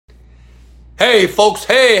Hey, folks.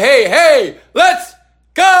 Hey, let's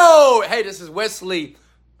go. Hey, this is Wesley,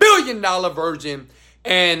 $1 Billion Virgin,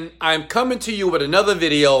 and I'm coming to you with another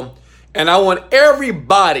video, and I want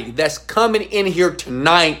everybody that's coming in here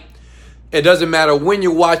tonight, it doesn't matter when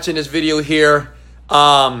you're watching this video here,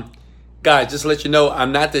 guys, just to let you know,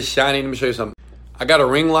 I'm not this shiny. Let me show you something. I got a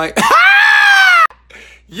ring light.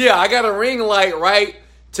 Yeah, I got a ring light, right,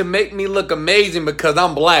 to make me look amazing because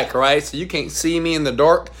I'm black, right? So you can't see me in the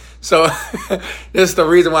dark. So this is the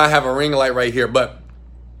reason why I have a ring light right here. But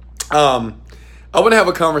I want to have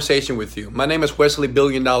a conversation with you. My name is Wesley, $1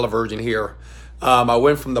 Billion Virgin here. I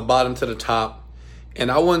went from the bottom to the top,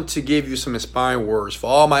 and I want to give you some inspiring words for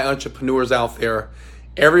all my entrepreneurs out there,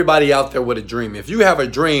 everybody out there with a dream. If you have a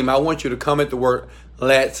dream, I want you to comment the word,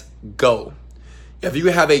 let's go. If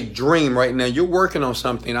you have a dream right now, you're working on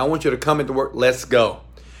something, I want you to comment the word, let's go.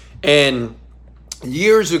 And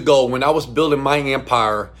years ago, when I was building my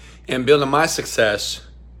empire and building my success,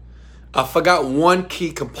 I forgot one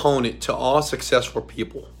key component to all successful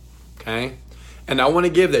people, okay? And I want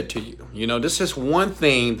to give that to you. You know, this is one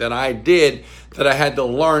thing that I did that I had to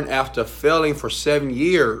learn after failing for 7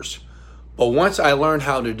 years. But once I learned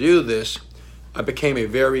how to do this, I became a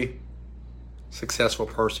very successful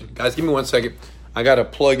person. Guys, give me 1 second. I got to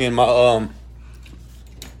plug in my,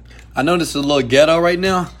 I know this is a little ghetto right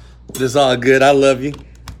now, but it's all good. I love you.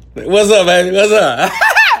 What's up, baby? What's up?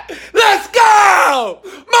 Let's go!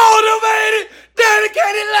 Motivated,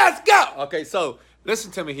 dedicated, let's go! Okay, so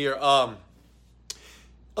listen to me here.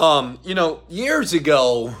 You know, years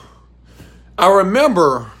ago, I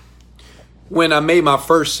remember when I made my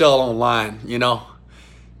first sale online, you know.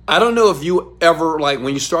 I don't know if you ever, like,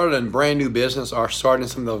 when you started a brand new business or starting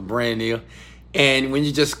something that was brand new, and when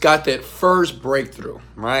you just got that first breakthrough,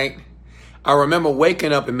 right? I remember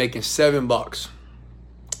waking up and making $7.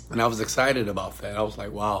 And I was excited about that. I was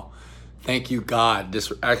like, wow, thank you, God.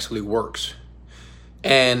 This actually works.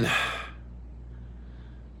 And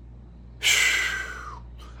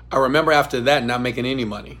I remember after that not making any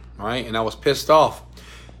money, right? And I was pissed off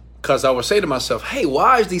because I would say to myself, hey,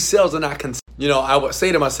 why is these sales not consistent? You know, I would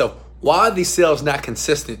say to myself, why are these sales not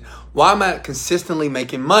consistent? Why am I consistently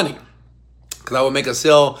making money? Because I would make a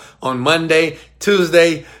sale on Monday,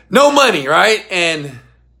 Tuesday, no money, right? And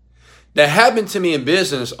that happened to me in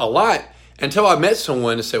business a lot until I met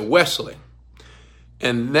someone that said, Wesley.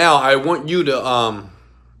 And now I want you to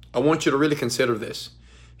really consider this.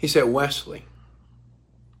 He said, Wesley,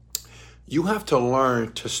 you have to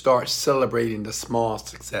learn to start celebrating the small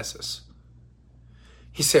successes.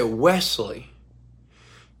 He said, Wesley,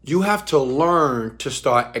 you have to learn to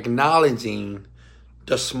start acknowledging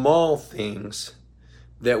the small things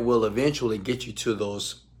that will eventually get you to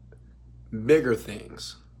those bigger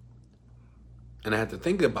things. And I had to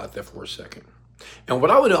think about that for a second. And what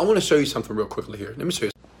I want to show you something real quickly here. Let me show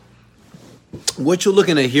you. What you're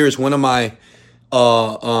looking at here is one of my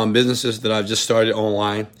businesses that I've just started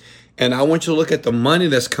online. And I want you to look at the money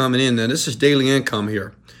that's coming in. Now, this is daily income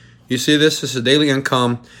here. You see this? This is daily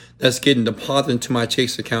income that's getting deposited into my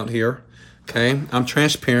Chase account here. Okay, I'm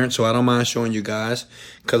transparent, so I don't mind showing you guys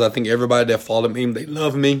because I think everybody that follow me, they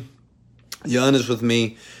love me. You're honest with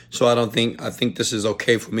me, so I think this is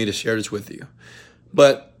okay for me to share this with you.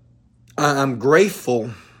 But I'm grateful,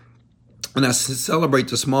 and I celebrate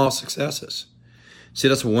the small successes. See,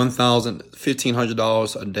 that's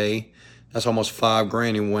 $1,500 a day. That's almost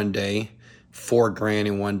 $5,000 in one day, $4,000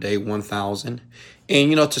 in one day, 1,000. And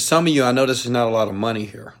you know, to some of you, I know this is not a lot of money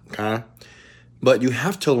here, okay? But you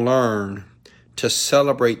have to learn to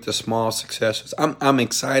celebrate the small successes. I'm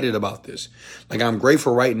excited about this. Like, I'm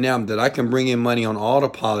grateful right now that I can bring in money on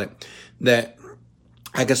autopilot, that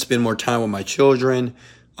I can spend more time with my children.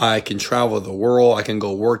 I can travel the world. I can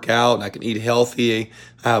go work out. I can eat healthy.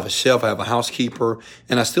 I have a chef. I have a housekeeper.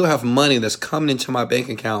 And I still have money that's coming into my bank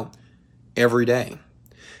account every day.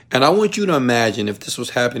 And I want you to imagine if this was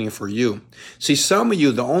happening for you. See, some of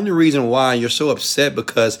you, the only reason why you're so upset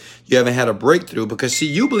because you haven't had a breakthrough, because see,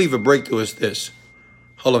 you believe a breakthrough is this.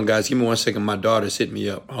 Hold on, guys. Give me 1 second. My daughter's hit me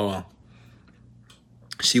up. Hold on.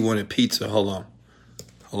 She wanted pizza. Hold on.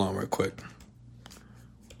 Hold on real quick.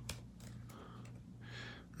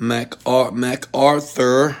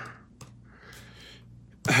 MacArthur.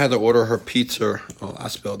 I had to order her pizza. Oh, I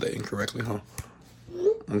spelled that incorrectly, huh?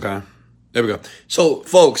 Okay. There we go. So,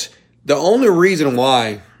 folks, the only reason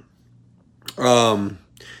why a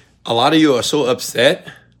lot of you are so upset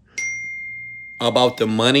about the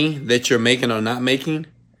money that you're making or not making,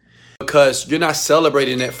 because you're not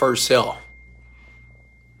celebrating that first sale.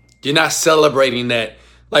 You're not celebrating that.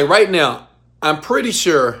 Like right now, I'm pretty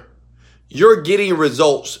sure you're getting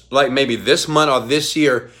results like maybe this month or this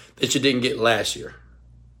year that you didn't get last year.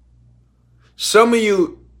 Some of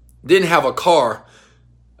you didn't have a car,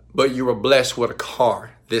 but you were blessed with a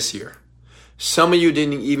car this year. Some of you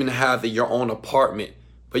didn't even have your own apartment,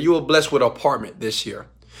 but you were blessed with an apartment this year.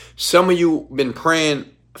 Some of you been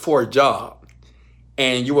praying for a job,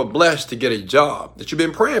 and you were blessed to get a job that you've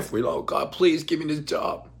been praying for. You're like, oh, God, please give me this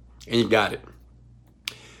job. And you got it.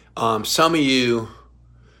 Some of you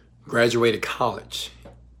graduated college.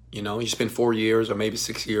 You know, you spent 4 years or maybe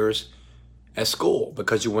 6 years at school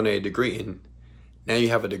because you wanted a degree, and now you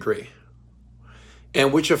have a degree.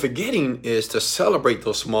 And what you're forgetting is to celebrate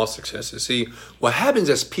those small successes. See, what happens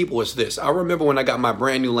as people is this. I remember when I got my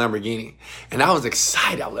brand new Lamborghini, and I was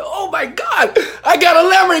excited. I was like, oh my God, I got a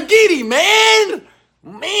Lamborghini, man.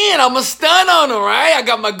 Man, I'm a stun on it, right? I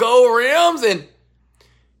got my gold rims, and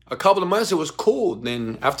a couple of months it was cool.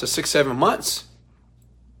 Then after 6-7 months,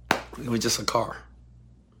 it was just a car.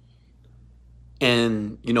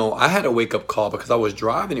 And, you know, I had a wake-up call because I was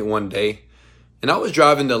driving it one day. And I was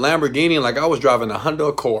driving the Lamborghini like I was driving a Honda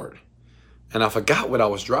Accord. And I forgot what I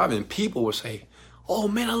was driving. People would say, oh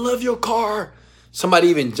man, I love your car. Somebody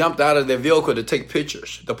even jumped out of their vehicle to take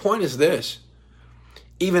pictures. The point is this.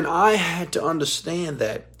 Even I had to understand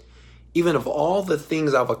that even of all the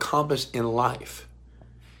things I've accomplished in life,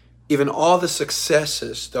 even all the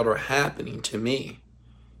successes that are happening to me,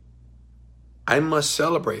 I must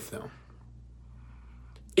celebrate them.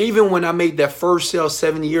 Even when I made that first sale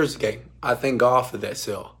 7 years ago, I thank God for that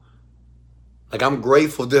sale. Like, I'm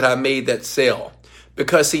grateful that I made that sale.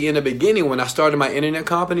 Because, see, in the beginning, when I started my internet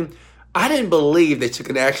company, I didn't believe that you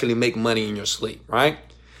could actually make money in your sleep, right?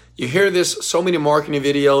 You hear this, so many marketing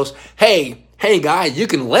videos. Hey guys, you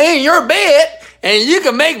can lay in your bed and you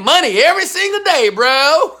can make money every single day,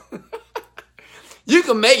 bro. You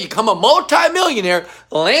can become a multimillionaire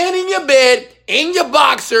laying in your bed, in your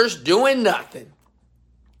boxers, doing nothing,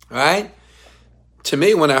 right? To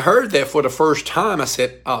me, when I heard that for the first time, I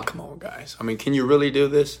said, oh, come on, guys. I mean, can you really do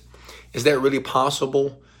this? Is that really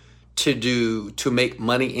possible to make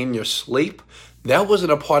money in your sleep? That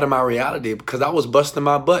wasn't a part of my reality because I was busting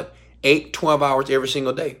my butt 8-12 hours every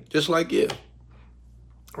single day, just like you,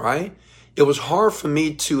 right? It was hard for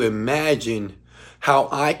me to imagine how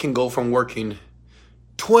I can go from working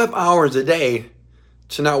 12 hours a day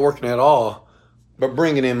to not working at all, but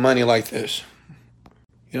bringing in money like this.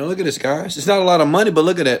 You know, look at this, guys. It's not a lot of money, but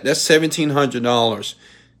look at that. That's $1,700, $1,500,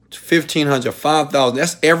 $5,000.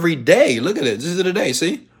 That's every day. Look at it. This is the day,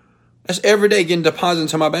 see? That's every day getting deposited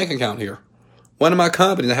into my bank account here. One of my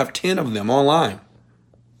companies, I have 10 of them online.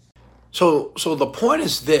 So the point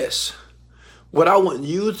is this. What I want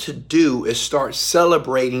you to do is start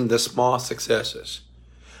celebrating the small successes.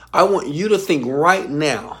 I want you to think right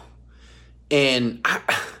now. And,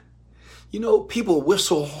 people, we're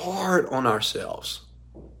so hard on ourselves.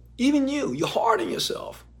 Even you're hard on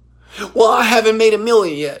yourself. Well, I haven't made $1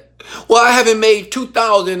 million yet. Well, I haven't made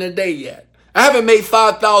 2,000 a day yet. I haven't made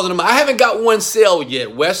 5,000 a month. I haven't got one sale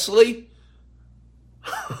yet, Wesley.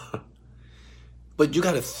 But you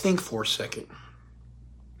got to think for a second.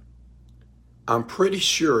 I'm pretty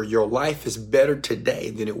sure your life is better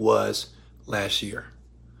today than it was last year.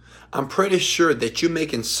 I'm pretty sure that you're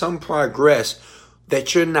making some progress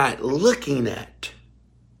that you're not looking at.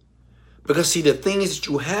 Because, see, the things that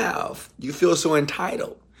you have, you feel so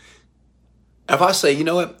entitled. If I say, you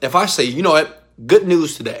know what, good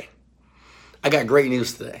news today. I got great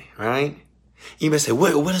news today, right? You may say,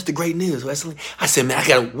 what is the great news, Wesley? I said, man, I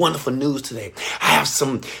got wonderful news today. I have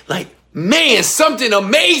something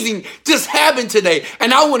amazing just happened today,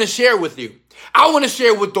 and I want to share with you. I want to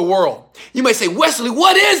share with the world. You may say, Wesley,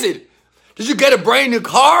 what is it? Did you get a brand new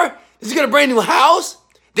car? Did you get a brand new house?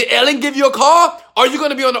 Did Ellen give you a car? Are you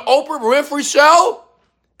going to be on the Oprah Winfrey show?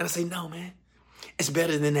 And I say, no, man. It's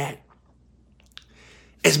better than that.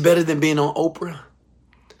 It's better than being on Oprah.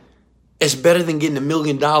 It's better than getting $1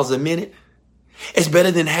 million a minute. It's better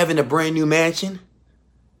than having a brand new mansion.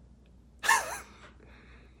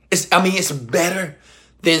 It's better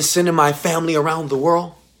than sending my family around the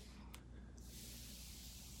world.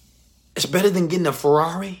 It's better than getting a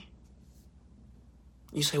Ferrari.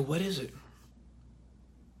 You say, what is it?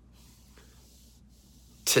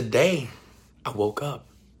 Today, I woke up.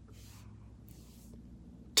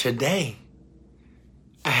 Today,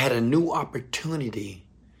 I had a new opportunity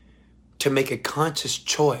to make a conscious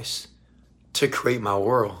choice to create my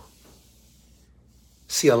world.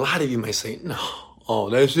 See, a lot of you may say, no, oh,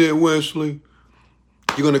 that's it, Wesley.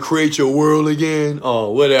 You're going to create your world again?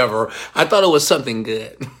 Oh, whatever. I thought it was something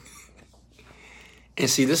good. And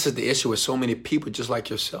see, this is the issue with so many people just like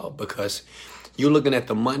yourself, because You're looking at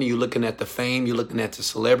the money, you're looking at the fame, you're looking at the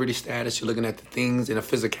celebrity status, you're looking at the things and the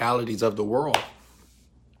physicalities of the world.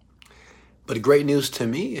 But the great news to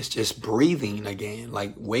me is just breathing again,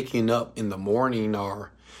 like waking up in the morning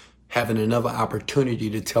or having another opportunity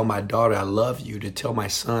to tell my daughter I love you, to tell my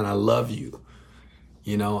son I love you.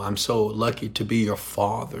 You know, I'm so lucky to be your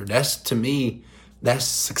father. That's, to me, that's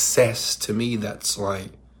success. To me, that's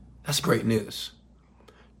great news.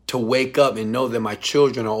 To wake up and know that my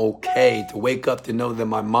children are okay. To wake up to know that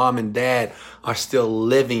my mom and dad are still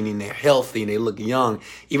living and they're healthy and they look young,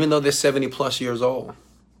 even though they're 70 plus years old.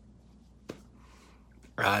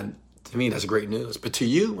 To me, that's great news. But to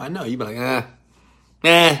you, I know, you'd be like, all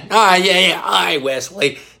right,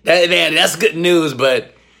 Wesley. That's good news,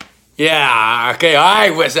 but yeah, okay, all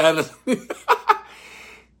right, Wesley.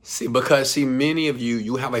 See, many of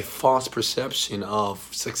you have a false perception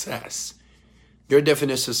of success. Your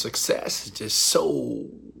definition of success is just so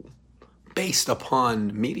based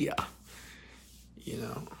upon media, you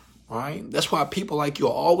know, right? That's why people like you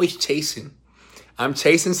are always chasing. I'm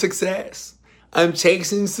chasing success. I'm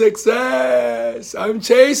chasing success.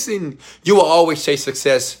 You will always chase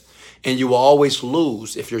success, and you will always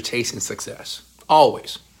lose if you're chasing success.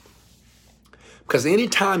 Always. Because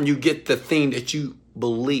anytime you get the thing that you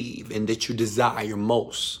believe and that you desire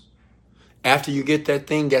most, after you get that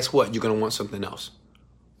thing, guess what? You're going to want something else.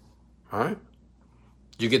 All right?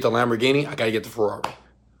 You get the Lamborghini, I got to get the Ferrari.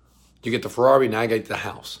 You get the Ferrari, now I got to get the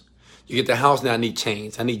house. You get the house, now I need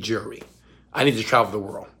chains. I need jewelry. I need to travel the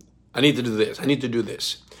world. I need to do this. I need to do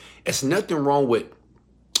this. It's nothing wrong with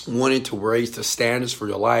wanting to raise the standards for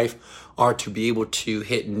your life or to be able to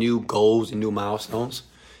hit new goals and new milestones.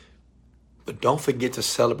 But don't forget to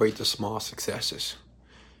celebrate the small successes.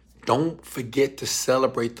 Don't forget to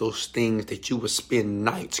celebrate those things that you will spend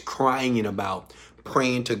nights crying about,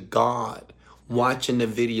 praying to God, watching the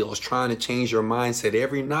videos, trying to change your mindset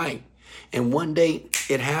every night. And one day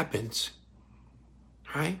it happens,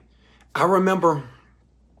 right? I remember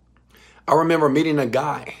meeting a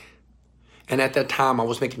guy, and at that time I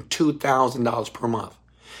was making $2,000 per month,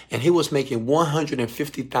 and he was making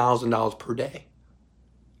 $150,000 per day.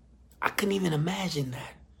 I couldn't even imagine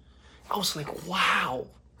that. I was like, wow,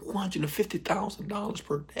 $150,000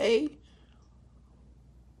 per day.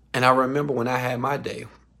 And I remember when I had my day,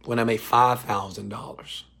 when I made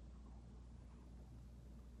 $5,000.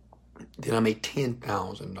 Then I made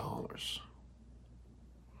 $10,000.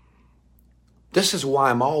 This is why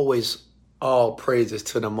I'm always, all praises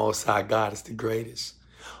to the Most High God is the greatest.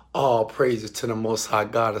 All praises to the Most High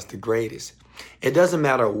God is the greatest. It doesn't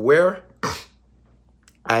matter where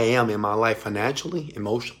I am in my life financially,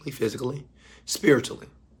 emotionally, physically, spiritually.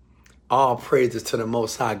 All praises to the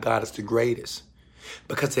Most High God is the greatest.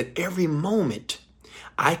 Because at every moment,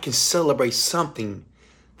 I can celebrate something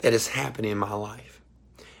that is happening in my life.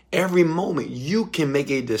 Every moment, you can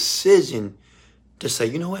make a decision to say,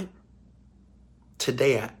 you know what?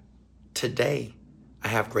 Today I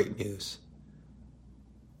have great news.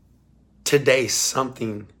 Today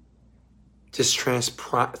something just today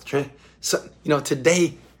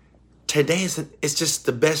it's just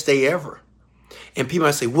the best day ever. And people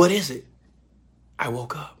might say, what is it? I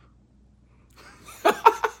woke up.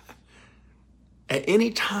 At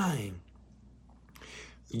any time,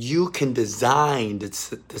 you can design the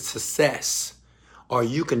success, or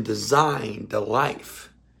you can design the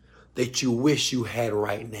life that you wish you had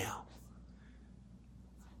right now.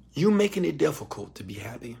 You're making it difficult to be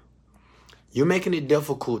happy. You're making it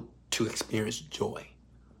difficult to experience joy.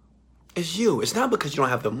 It's you. It's not because you don't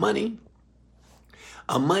have the money.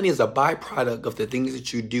 Money is a byproduct of the things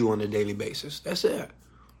that you do on a daily basis. That's it.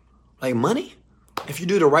 Like money, if you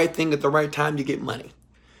do the right thing at the right time, you get money.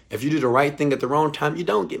 If you do the right thing at the wrong time, you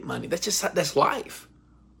don't get money. That's life.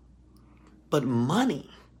 But money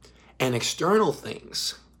and external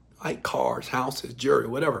things, like cars, houses, jewelry,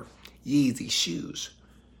 whatever, Yeezy, shoes,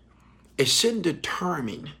 it shouldn't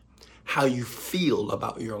determine how you feel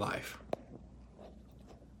about your life.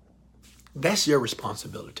 That's your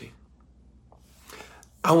responsibility.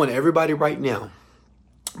 I want everybody right now,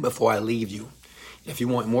 before I leave you, if you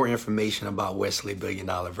want more information about Wesley Billion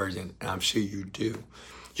Dollar Virgin, and I'm sure you do,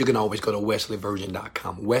 you can always go to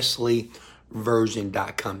wesleyvirgin.com.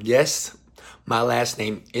 Wesleyvirgin.com. Yes, my last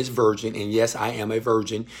name is Virgin, and yes, I am a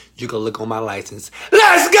virgin. You can look on my license.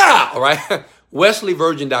 Let's go! All right?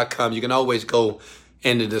 Wesleyvirgin.com. You can always go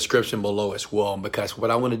in the description below as well, because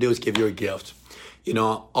what I want to do is give you a gift. You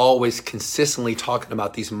know, always consistently talking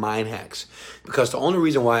about these mind hacks, because the only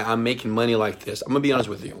reason why I'm making money like this, I'm going to be honest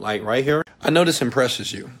with you, like right here, I know this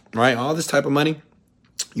impresses you, right? All this type of money,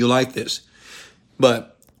 you like this.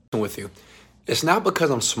 But with you It's not because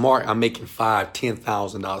I'm smart, I'm making $5,000,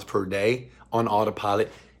 $10,000 per day on autopilot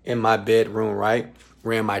in my bedroom, right?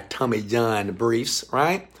 Wearing my Tommy John briefs,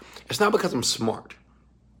 right? It's not because I'm smart.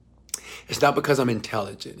 It's not because I'm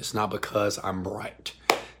intelligent. It's not because I'm bright.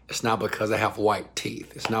 It's not because I have white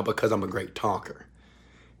teeth. It's not because I'm a great talker.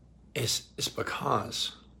 It's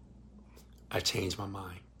because I changed my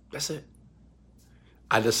mind. That's it.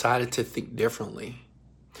 I decided to think differently.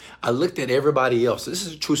 I looked at everybody else. This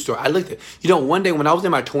is a true story. I looked at, one day when I was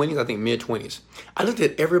in my 20s, I think mid-20s, I looked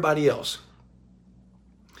at everybody else.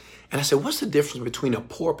 And I said, what's the difference between a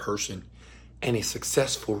poor person and a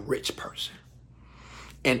successful rich person?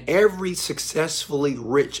 And every successfully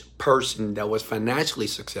rich person that was financially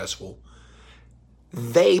successful,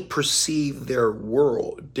 they perceived their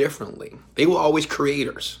world differently. They were always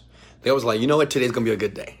creators. They was like, you know what, today's going to be a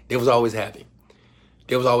good day. They was always happy.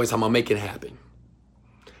 They was always, I'm going to make it happen.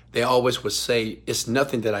 They always would say, it's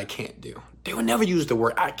nothing that I can't do. They would never use the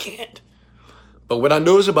word I can't. But what I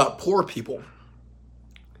notice about poor people,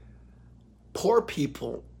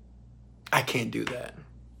 I can't do that.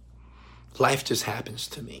 Life just happens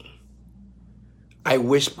to me. I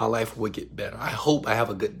wish my life would get better. I hope I have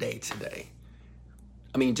a good day today.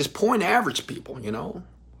 I mean, just poor and average people,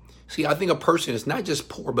 See, I think a person is not just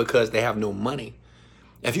poor because they have no money.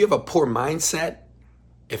 If you have a poor mindset,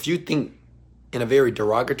 if you think in a very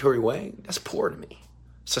derogatory way, that's poor to me.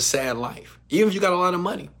 It's a sad life. Even if you got a lot of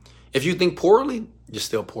money. If you think poorly, you're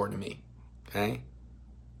still poor to me. Okay?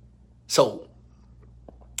 So,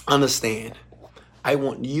 understand, I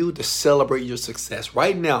want you to celebrate your success.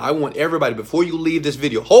 Right now, I want everybody, before you leave this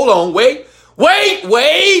video, hold on, wait.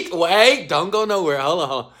 Don't go nowhere. Hold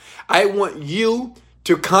on. I want you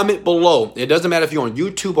to comment below. It doesn't matter if you're on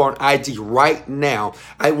YouTube or on IG right now.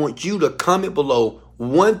 I want you to comment below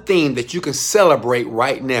one thing that you can celebrate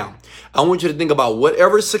right now. I want you to think about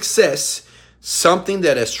whatever success, something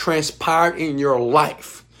that has transpired in your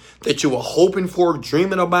life that you were hoping for,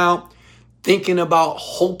 dreaming about, thinking about,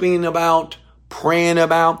 hoping about, praying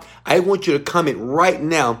about. I want you to comment right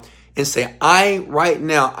now and say,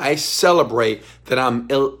 I celebrate that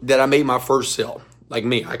I made my first sale. Like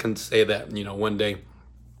me, I can say that, one day,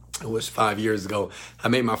 it was 5 years ago, I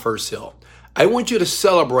made my first sale. I want you to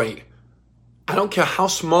celebrate. I don't care how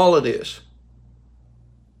small it is,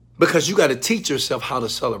 because you got to teach yourself how to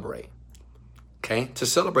celebrate. Okay? To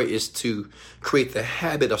celebrate is to create the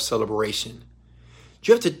habit of celebration.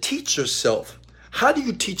 You have to teach yourself. How do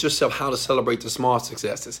you teach yourself how to celebrate the small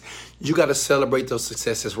successes? You got to celebrate those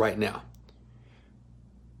successes right now.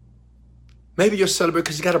 Maybe you're celebrating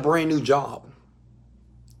because you got a brand new job.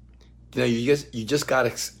 You just got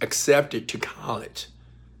accepted to college.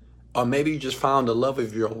 Or maybe you just found the love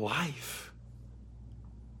of your life.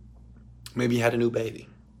 Maybe you had a new baby.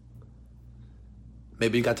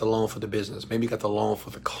 Maybe you got the loan for the business. Maybe you got the loan for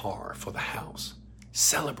the car, for the house.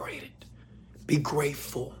 Celebrate it. Be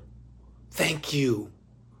grateful. Thank you.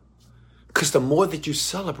 Because the more that you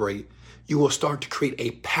celebrate, you will start to create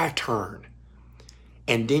a pattern.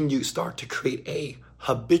 And then you start to create a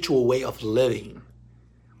habitual way of living.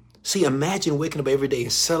 See, imagine waking up every day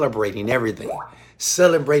and celebrating everything.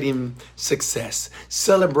 Celebrating success.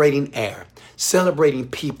 Celebrating air. Celebrating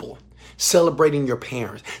people. Celebrating your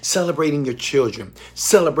parents. Celebrating your children.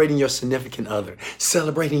 Celebrating your significant other.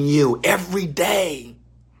 Celebrating you every day.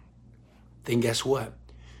 Then guess what?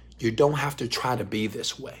 You don't have to try to be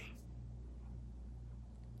this way.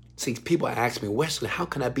 See, people ask me, Wesley, how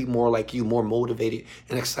can I be more like you, more motivated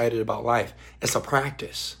and excited about life? It's a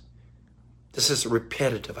practice. This is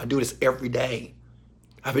repetitive. I do this every day.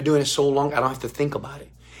 I've been doing it so long, I don't have to think about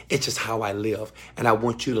it. It's just how I live. And I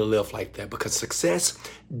want you to live like that, because success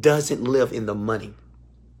doesn't live in the money.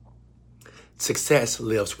 Success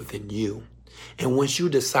lives within you. And once you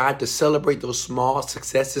decide to celebrate those small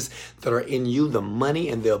successes that are in you, the money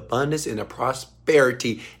and the abundance and the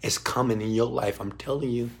prosperity is coming in your life. I'm telling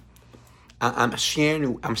you, I'm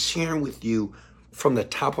sharing with you from the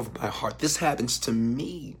top of my heart. This happens to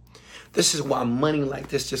me. This is why money like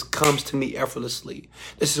this just comes to me effortlessly.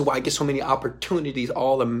 This is why I get so many opportunities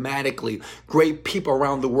automatically. Great people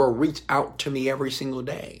around the world reach out to me every single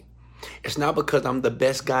day. It's not because I'm the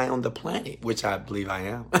best guy on the planet, which I believe I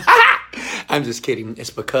am. I'm just kidding. It's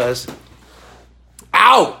because,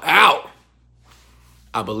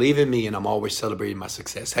 I believe in me, and I'm always celebrating my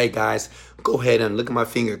success. Hey guys, go ahead and look at my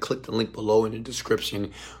finger. Click the link below in the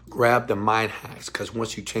description. Grab the mind hacks, because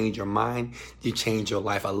once you change your mind, you change your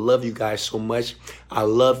life. I love you guys so much. I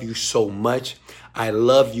love you so much. I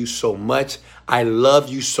love you so much. I love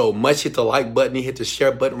you so much. Hit the like button and hit the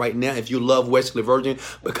share button right now if you love Wesley Virgin,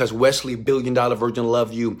 because Wesley Billion Dollar Virgin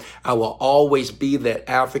love you. I will always be that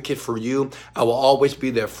advocate for you. I will always be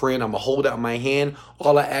that friend. I'm going to hold out my hand.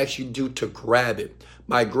 All I ask you to do to grab it.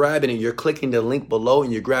 By grabbing it, you're clicking the link below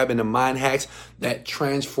and you're grabbing the mind hacks that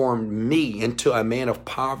transformed me into a man of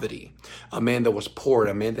poverty, a man that was poor,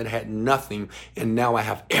 a man that had nothing, and now I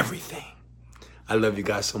have everything. I love you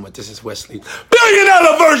guys so much. This is Wesley, Billion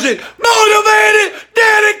Dollar Virgin, motivated,